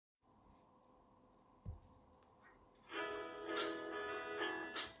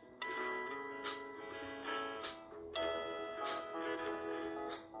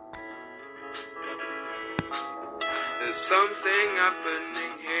There's something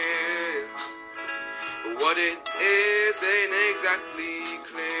happening here, but what it is ain't exactly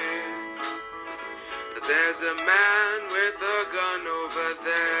clear. There's a man with a gun over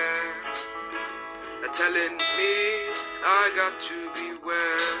there, telling me I got to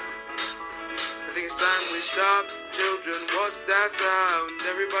beware. I think it's time we stop, children, what's that sound?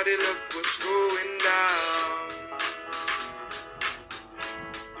 Everybody look what's going down.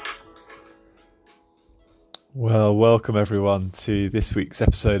 Well, welcome everyone to this week's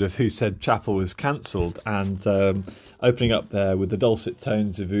episode of Who Said Chapel Was Cancelled, and opening up there with the dulcet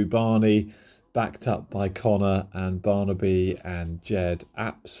tones of Ubani, backed up by Connor and Barnaby and Jed.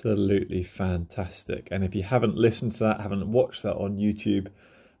 Absolutely fantastic. And if you haven't listened to that, haven't watched that on YouTube,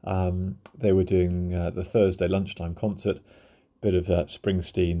 they were doing the Thursday lunchtime concert, bit of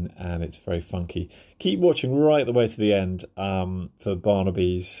Springsteen, and it's very funky. Keep watching right the way to the end for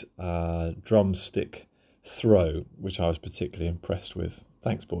Barnaby's drumstick throw, which I was particularly impressed with.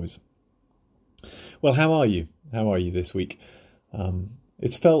 Thanks, boys. Well, how are you? How are you this week?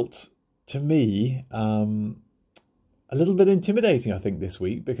 It's felt to me a little bit intimidating, I think, this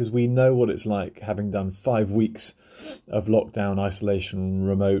week, because we know what it's like having done 5 weeks of lockdown, isolation,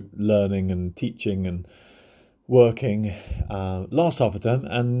 remote learning and teaching and working last half a term,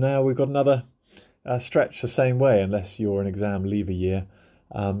 and now we've got another stretch the same way, unless you're an exam leaver year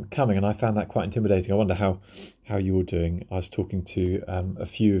coming, and I found that quite intimidating. I wonder how you're doing. I was talking to a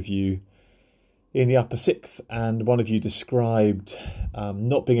few of you in the upper sixth, and one of you described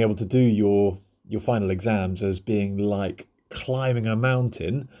not being able to do your final exams as being like climbing a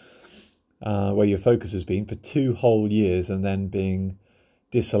mountain where your focus has been for 2 whole years and then being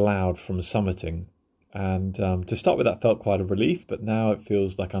disallowed from summiting. And to start with, that felt quite a relief, but now it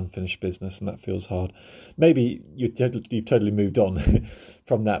feels like unfinished business, and that feels hard. Maybe you've totally moved on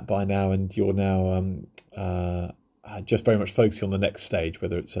from that by now, and you're now just very much focusing on the next stage,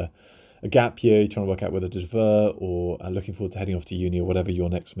 whether it's a gap year, you're trying to work out whether to defer, or looking forward to heading off to uni, or whatever your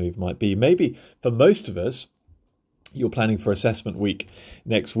next move might be. Maybe for most of us, you're planning for assessment week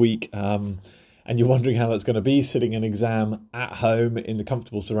next week, and you're wondering how that's going to be, sitting an exam at home in the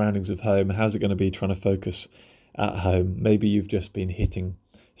comfortable surroundings of home. How's it going to be trying to focus at home? Maybe you've just been hitting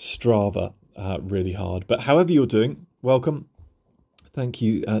Strava really hard. But however you're doing, welcome. Thank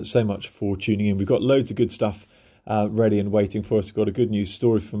you so much for tuning in. We've got loads of good stuff ready and waiting for us. We've got a good news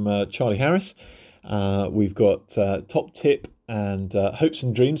story from Charlie Harris. We've got top tip and hopes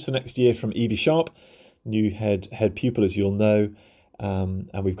and dreams for next year from Evie Sharp, new head pupil, as you'll know. And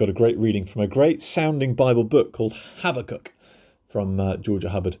we've got a great reading from a great sounding Bible book called Habakkuk from Georgia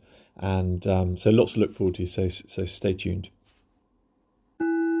Hubbard. And so lots to look forward to, so stay tuned.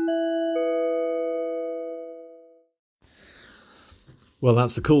 Well,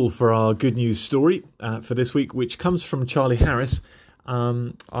 that's the call for our good news story for this week, which comes from Charlie Harris.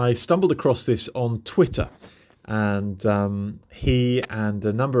 I stumbled across this on Twitter, and he and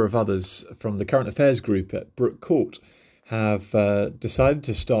a number of others from the Current Affairs group at Brook Court have decided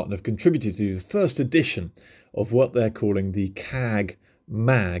to start and have contributed to the first edition of what they're calling the CAG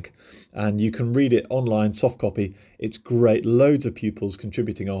Mag. And you can read it online, soft copy. It's great. Loads of pupils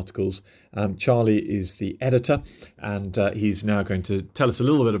contributing articles. Charlie is the editor, and he's now going to tell us a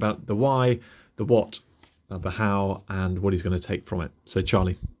little bit about the why, the what, the how, and what he's going to take from it. So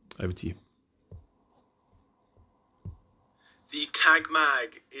Charlie, over to you. The CAG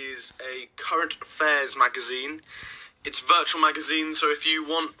Mag is a current affairs magazine. It's a virtual magazine, so if you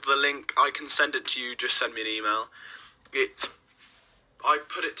want the link, I can send it to you. Just send me an email. I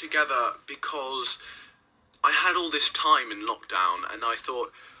put it together because I had all this time in lockdown, and I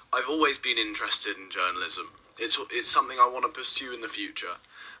thought I've always been interested in journalism. It's something I want to pursue in the future,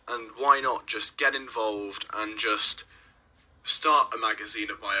 and why not just get involved and just start a magazine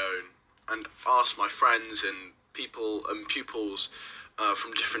of my own and ask my friends and people and pupils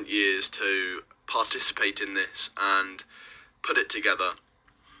from different years to participate in this and put it together.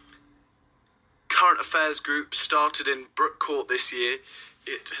 Current Affairs Group started in Brook Court this year.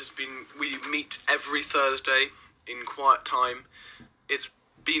 We meet every Thursday in quiet time. It's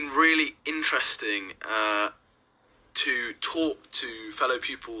been really interesting to talk to fellow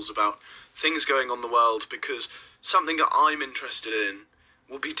pupils about things going on in the world, because something that I'm interested in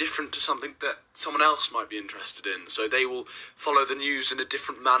will be different to something that someone else might be interested in. So they will follow the news in a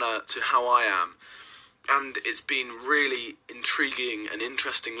different manner to how I am. And it's been really intriguing and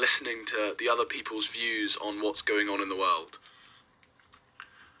interesting listening to the other people's views on what's going on in the world.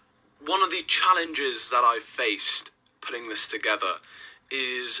 One of the challenges that I've faced putting this together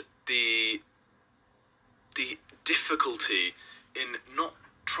is the difficulty in not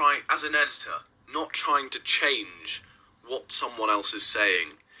trying, as an editor, not trying to change what someone else is saying,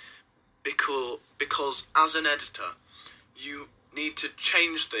 because as an editor, you need to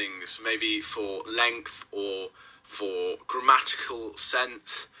change things, maybe for length or for grammatical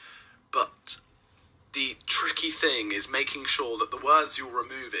sense, but the tricky thing is making sure that the words you're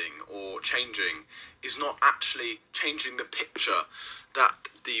removing or changing is not actually changing the picture that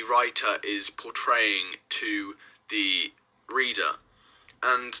the writer is portraying to the reader.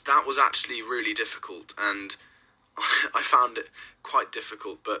 And that was actually really difficult, and I found it quite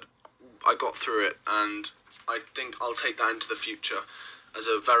difficult, but I got through it, and I think I'll take that into the future as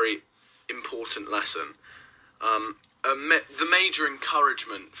a very important lesson. The major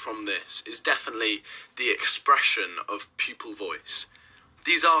encouragement from this is definitely the expression of pupil voice.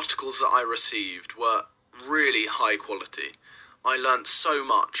 These articles that I received were really high quality. I learnt so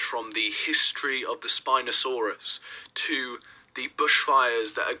much, from the history of the Spinosaurus to the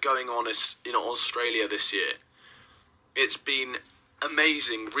bushfires that are going on in Australia this year. It's been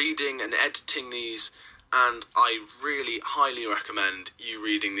amazing reading and editing these, and I really highly recommend you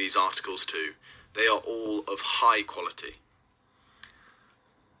reading these articles too. They are all of high quality.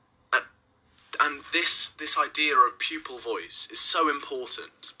 And this idea of pupil voice is so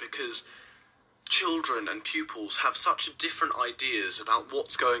important, because children and pupils have such different ideas about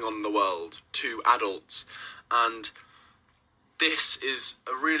what's going on in the world to adults, and this is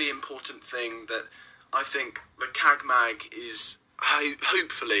a really important thing that I think the CAGMAG is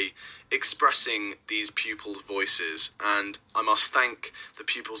hopefully expressing these pupils' voices, and I must thank the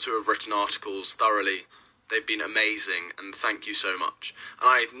pupils who have written articles thoroughly. They've been amazing, and thank you so much. And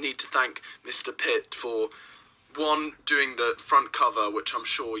I need to thank Mr. Pitt for, one, doing the front cover, which I'm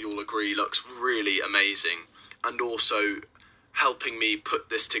sure you'll agree looks really amazing, and also helping me put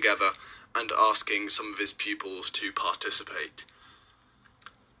this together and asking some of his pupils to participate.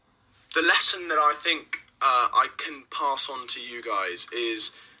 The lesson that I think I can pass on to you guys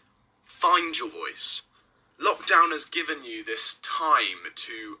is find your voice. Lockdown has given you this time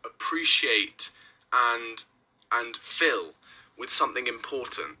to appreciate and fill with something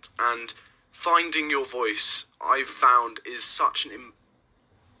important, and finding your voice, I've found, is such an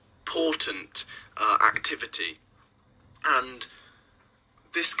important activity. And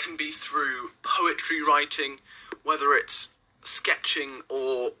this can be through poetry writing, whether it's sketching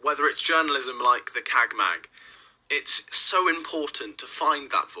or whether it's journalism like the CAGMAG. It's so important to find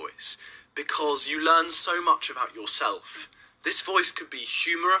that voice, because you learn so much about yourself. This voice could be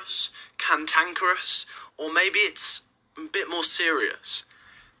humorous, cantankerous, or maybe it's a bit more serious.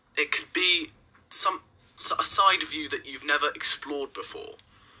 It could be a side of you that you've never explored before.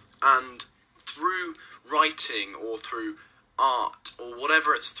 And through writing or through art or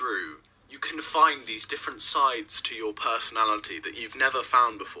whatever it's through, you can find these different sides to your personality that you've never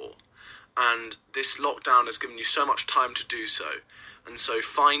found before. And this lockdown has given you so much time to do so. And so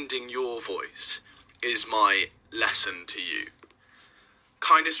finding your voice is my lesson to you.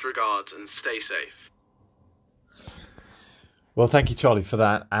 Kindest regards, and stay safe. Well, thank you, Charlie, for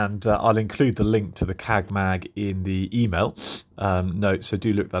that. And I'll include the link to the CAGMAG in the email note. So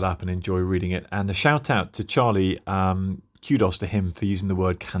do look that up and enjoy reading it. And a shout out to Charlie. Kudos to him for using the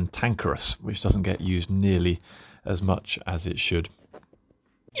word cantankerous, which doesn't get used nearly as much as it should.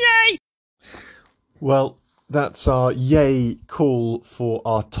 Yay! Well, that's our yay call for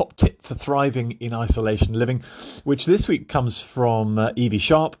our top tip for thriving in isolation living, which this week comes from Evie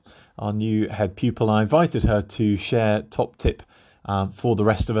Sharp, our new head pupil. I invited her to share top tip for the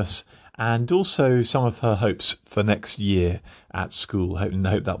rest of us, and also some of her hopes for next year at school. I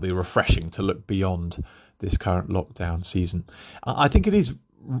hope that'll be refreshing to look beyond this current lockdown season. I think it is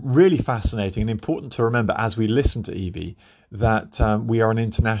really fascinating and important to remember as we listen to Evie that we are an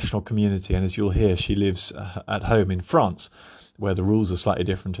international community, and as you'll hear, she lives at home in France, where the rules are slightly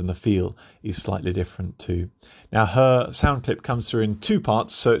different and the feel is slightly different too. Now, her sound clip comes through in two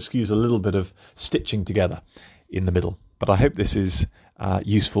parts, so excuse a little bit of stitching together in the middle, but I hope this is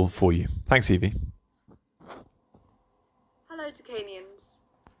useful for you. Thanks, Evie. Hello, Decanians.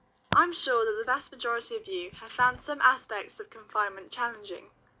 I'm sure that the vast majority of you have found some aspects of confinement challenging,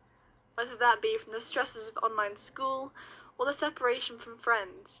 whether that be from the stresses of online school or the separation from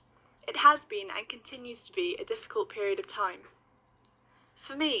friends. It has been and continues to be a difficult period of time.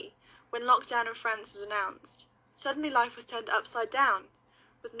 For me, when lockdown in France was announced, suddenly life was turned upside down,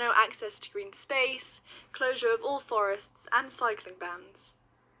 with no access to green space, closure of all forests and cycling bans.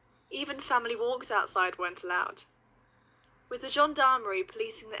 Even family walks outside weren't allowed. With the gendarmerie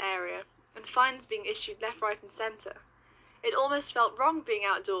policing the area and fines being issued left, right and centre, it almost felt wrong being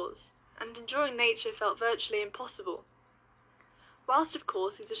outdoors, and enjoying nature felt virtually impossible. Whilst of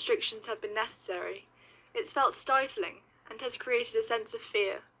course these restrictions have been necessary, it's felt stifling and has created a sense of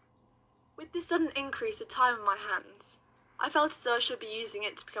fear. With this sudden increase of time on my hands, I felt as though I should be using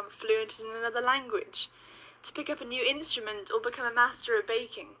it to become fluent in another language, to pick up a new instrument, or become a master at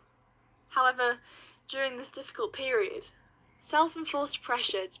baking. However, during this difficult period, self-enforced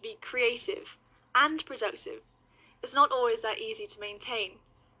pressure to be creative and productive is not always that easy to maintain,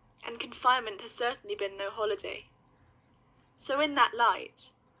 and confinement has certainly been no holiday. So in that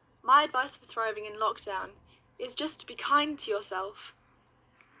light, my advice for thriving in lockdown is just to be kind to yourself.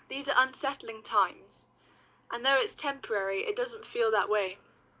 These are unsettling times, and though it's temporary, it doesn't feel that way.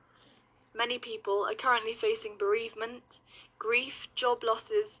 Many people are currently facing bereavement, grief, job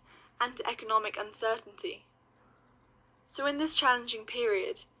losses, and economic uncertainty. So in this challenging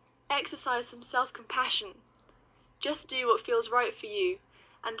period, exercise some self-compassion. Just do what feels right for you,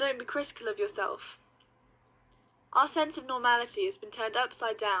 and don't be critical of yourself. Our sense of normality has been turned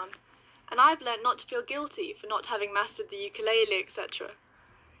upside down, and I've learnt not to feel guilty for not having mastered the ukulele, etc.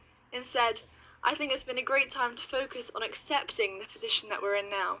 Instead, I think it's been a great time to focus on accepting the position that we're in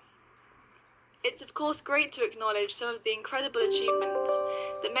now. It's of course great to acknowledge some of the incredible achievements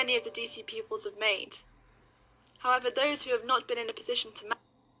that many of the DC pupils have made. However, those who have not been in a position to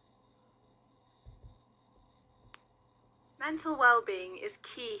mental well-being is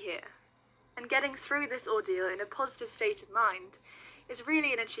key here, and getting through this ordeal in a positive state of mind is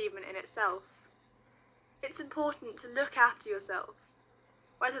really an achievement in itself. It's important to look after yourself,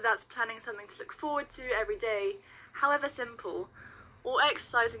 whether that's planning something to look forward to every day, however simple, or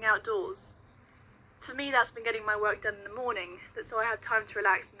exercising outdoors. For me, that's been getting my work done in the morning, so I have time to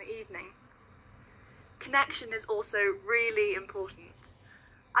relax in the evening. Connection is also really important.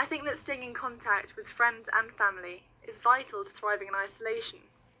 I think that staying in contact with friends and family is vital to thriving in isolation.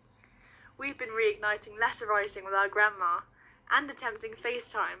 We've been reigniting letter writing with our grandma and attempting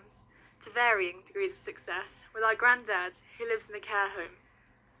FaceTimes to varying degrees of success with our granddad, who lives in a care home.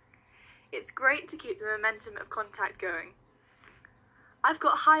 It's great to keep the momentum of contact going. I've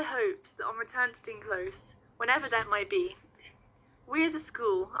got high hopes that on return to Dean Close, whenever that might be, we as a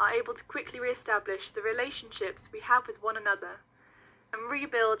school are able to quickly re-establish the relationships we have with one another and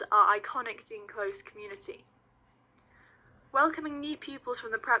rebuild our iconic Dean Close community. Welcoming new pupils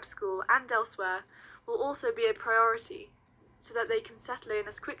from the prep school and elsewhere will also be a priority, so that they can settle in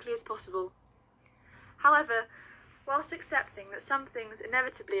as quickly as possible. However, whilst accepting that some things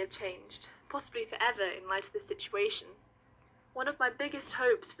inevitably have changed, possibly forever in light of this situation, one of my biggest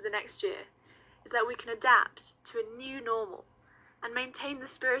hopes for the next year is that we can adapt to a new normal and maintain the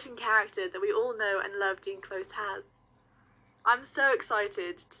spirit and character that we all know and love Dean Close has. I'm so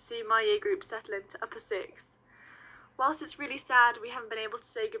excited to see my year group settle into upper sixth. Whilst it's really sad we haven't been able to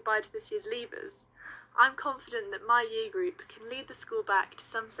say goodbye to this year's leavers, I'm confident that my year group can lead the school back to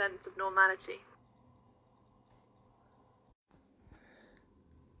some sense of normality.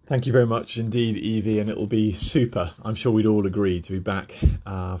 Thank you very much indeed, Evie, and it'll be super. I'm sure we'd all agree to be back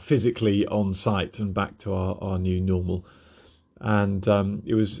physically on site and back to our new normal. And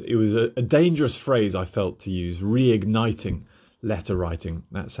it was a dangerous phrase I felt to use, reigniting letter writing.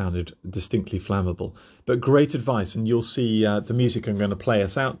 That sounded distinctly flammable, but great advice. And you'll see the music I'm going to play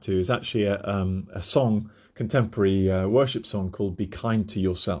us out to is actually a song, contemporary worship song called "Be Kind to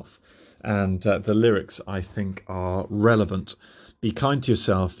Yourself," and the lyrics I think are relevant. Be kind to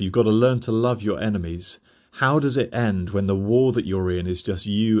yourself. You've got to learn to love your enemies. How does it end when the war that you're in is just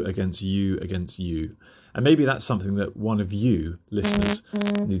you against you against you? And maybe that's something that one of you listeners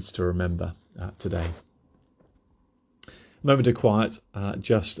needs to remember today. Moment of quiet,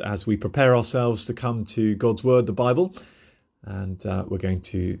 just as we prepare ourselves to come to God's Word, the Bible. And we're going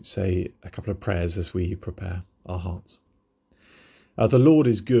to say a couple of prayers as we prepare our hearts. The Lord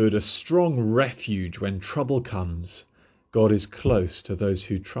is good, a strong refuge when trouble comes. God is close to those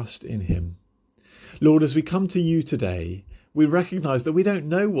who trust in him. Lord, as we come to you today, we recognise that we don't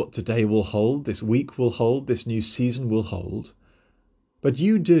know what today will hold, this week will hold, this new season will hold. But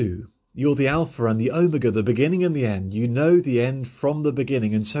you do. You're the Alpha and the Omega, the beginning and the end. You know the end from the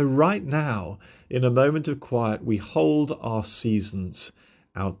beginning. And so right now, in a moment of quiet, we hold our seasons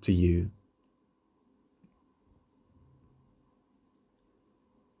out to you.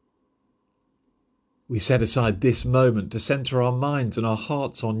 We set aside this moment to centre our minds and our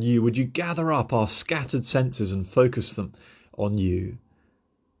hearts on you. Would you gather up our scattered senses and focus them on you?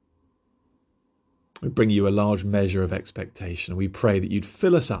 We bring you a large measure of expectation. We pray that you'd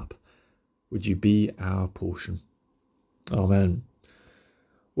fill us up. Would you be our portion? Amen.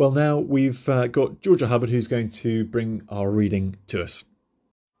 Well, now we've got Georgia Hubbard who's going to bring our reading to us.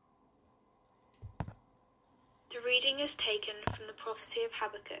 The reading is taken from the prophecy of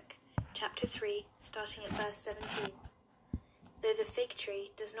Habakkuk, chapter 3, starting at verse 17. Though the fig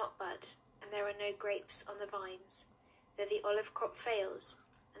tree does not bud, and there are no grapes on the vines, though the olive crop fails,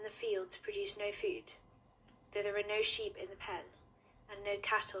 and the fields produce no food, though there are no sheep in the pen, and no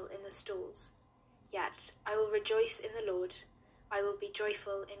cattle in the stalls, yet I will rejoice in the Lord, I will be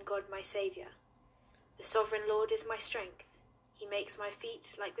joyful in God my Saviour. The sovereign Lord is my strength, he makes my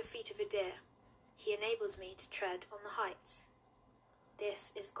feet like the feet of a deer, he enables me to tread on the heights.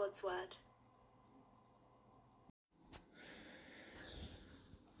 This is God's word.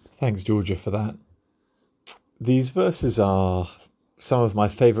 Thanks, Georgia, for that. These verses are some of my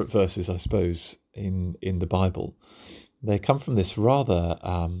favourite verses, I suppose, in the Bible. They come from this rather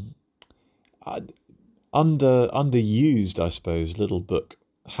underused, I suppose, little book,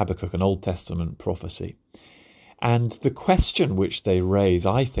 Habakkuk, an Old Testament prophecy. And the question which they raise,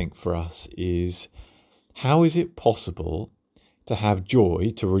 I think, for us is, how is it possible to have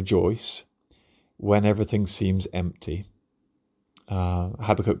joy, to rejoice, when everything seems empty?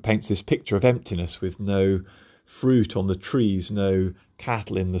 Habakkuk paints this picture of emptiness with no fruit on the trees, no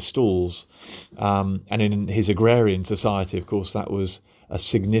cattle in the stalls. And in his agrarian society, of course, that was a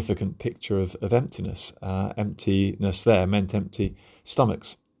significant picture of emptiness. Emptiness there meant empty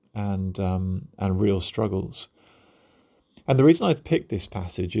stomachs and real struggles. And the reason I've picked this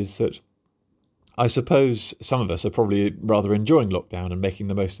passage is that I suppose some of us are probably rather enjoying lockdown and making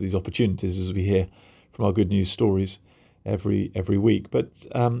the most of these opportunities, as we hear from our good news stories every week. But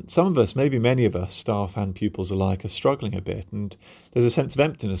some of us, maybe many of us, staff and pupils alike, are struggling a bit, and there's a sense of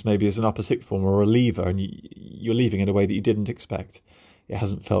emptiness maybe as an upper sixth former or a leaver, and you're leaving in a way that you didn't expect. It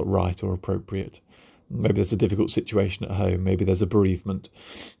hasn't felt right or appropriate. Maybe there's a difficult situation at home, maybe there's a bereavement,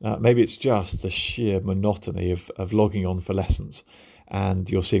 maybe it's just the sheer monotony of logging on for lessons, and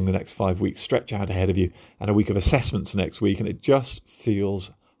you're seeing the next 5 weeks stretch out ahead of you, and a week of assessments next week, and it just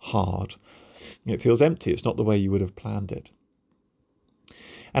feels hard. It feels empty. It's not the way you would have planned it.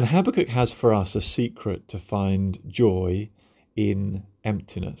 And Habakkuk has for us a secret to find joy in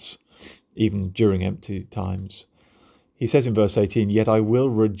emptiness, even during empty times. He says in verse 18, "Yet I will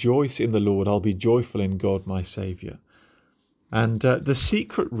rejoice in the Lord, I'll be joyful in God my Saviour." And the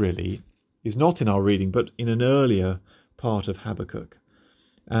secret really is not in our reading, but in an earlier part of Habakkuk.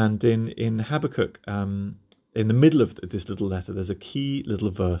 And in Habakkuk, in the middle of this little letter, there's a key little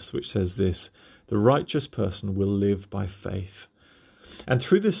verse which says this: "The righteous person will live by faith." And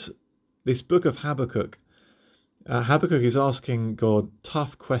through this book of Habakkuk, Habakkuk is asking God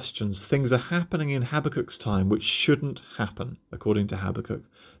tough questions. Things are happening in Habakkuk's time which shouldn't happen, according to Habakkuk.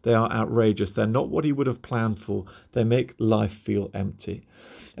 They are outrageous. They're not what he would have planned for. They make life feel empty.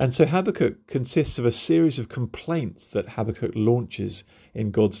 And so Habakkuk consists of a series of complaints that Habakkuk launches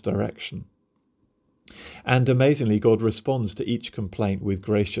in God's direction. And amazingly, God responds to each complaint with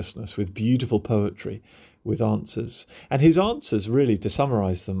graciousness, with beautiful poetry, with answers. And his answers, really, to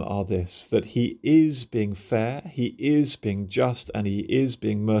summarize them, are this: that he is being fair, he is being just, and he is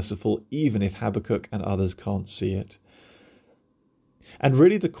being merciful, even if Habakkuk and others can't see it. And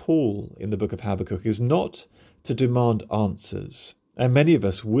really the call in the book of Habakkuk is not to demand answers. And many of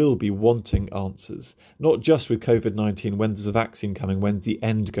us will be wanting answers, not just with COVID-19, when's the vaccine coming, when's the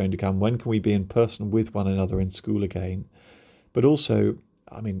end going to come, when can we be in person with one another in school again, but also,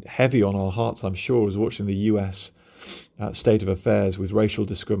 heavy on our hearts, I'm sure, is watching the US state of affairs with racial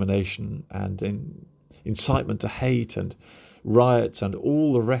discrimination and incitement to hate and riots and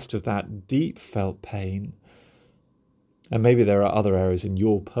all the rest of that deep felt pain. And maybe there are other areas in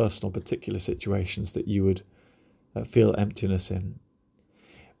your personal particular situations that you would feel emptiness in.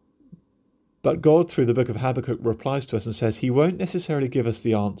 But God, through the book of Habakkuk, replies to us and says he won't necessarily give us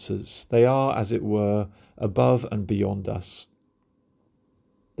the answers. They are, as it were, above and beyond us.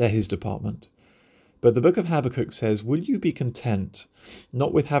 They're his department. But the book of Habakkuk says, will you be content,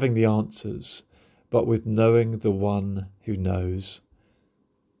 not with having the answers, but with knowing the one who knows?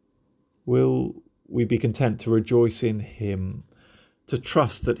 Will we be content to rejoice in him, to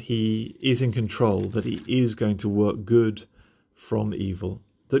trust that he is in control, that he is going to work good from evil,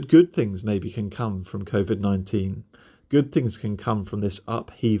 that good things maybe can come from COVID-19, good things can come from this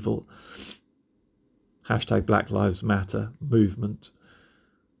upheaval, #Black Lives Matter movement.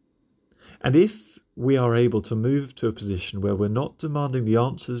 And if we are able to move to a position where we're not demanding the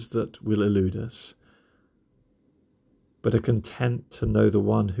answers that will elude us, but are content to know the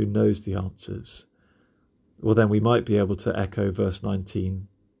one who knows the answers, well, then we might be able to echo verse 19.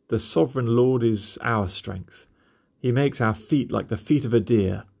 The sovereign Lord is our strength. He makes our feet like the feet of a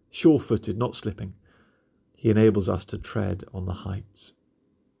deer, sure-footed, not slipping. He enables us to tread on the heights.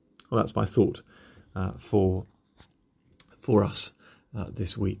 Well, that's my thought for us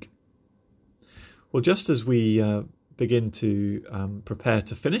this week. Well, just as we begin to prepare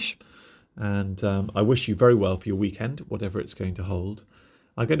to finish. And I wish you very well for your weekend, whatever it's going to hold.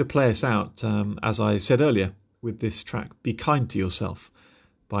 I'm going to play us out, as I said earlier, with this track, Be Kind to Yourself,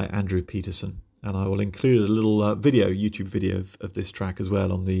 by Andrew Peterson. And I will include a little YouTube video of this track as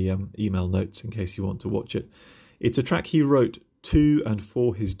well on the email notes in case you want to watch it. It's a track he wrote to and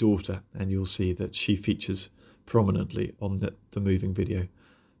for his daughter, and you'll see that she features prominently on the moving video.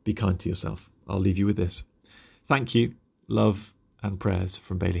 Be kind to yourself. I'll leave you with this. Thank you, love and prayers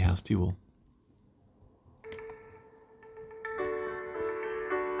from Bailey House to you all.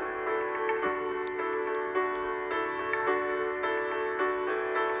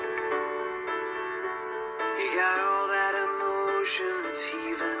 You got all that emotion that's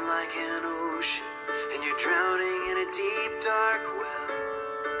heaving like an ocean, and you're drowning in a deep, dark well.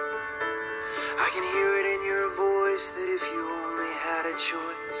 I can hear it in your voice that if you only had a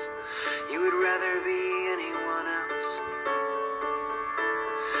choice, you would rather be anyone else.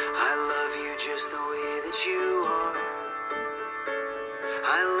 I love you just the way that you are.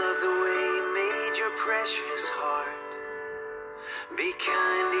 I love the way you made your precious heart. Be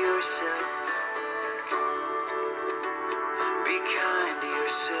kind to yourself. Be kind to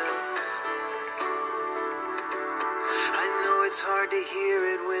yourself. I know it's hard to hear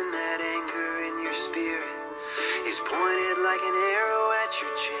it when that anger in your spirit is pointed like an arrow at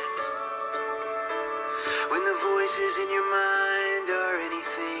your chest. When the voices in your mind are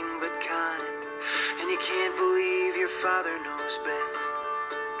anything but kind, and you can't believe your Father knows best.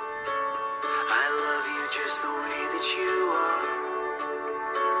 I love you just the way that you are.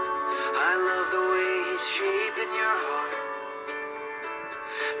 I love the way He's shaping your heart.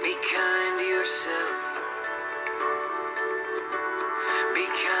 Be kind to yourself. Be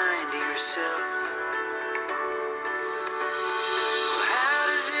kind to yourself. Well, how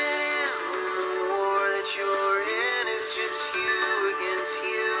does it end when the war that you're in is just you against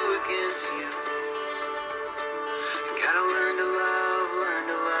you against you? You gotta learn to love, learn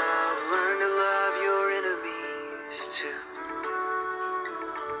to love, learn to love your enemies too.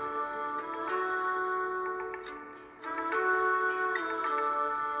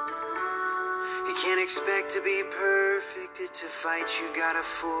 You can't expect to be perfect. It's a fight you gotta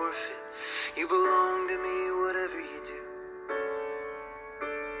forfeit. You belong to me, whatever you do.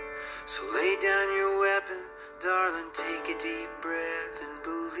 So lay down your weapon, darling, take a deep breath and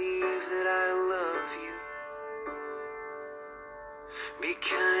believe that I love you. Be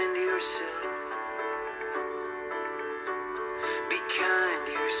kind to yourself.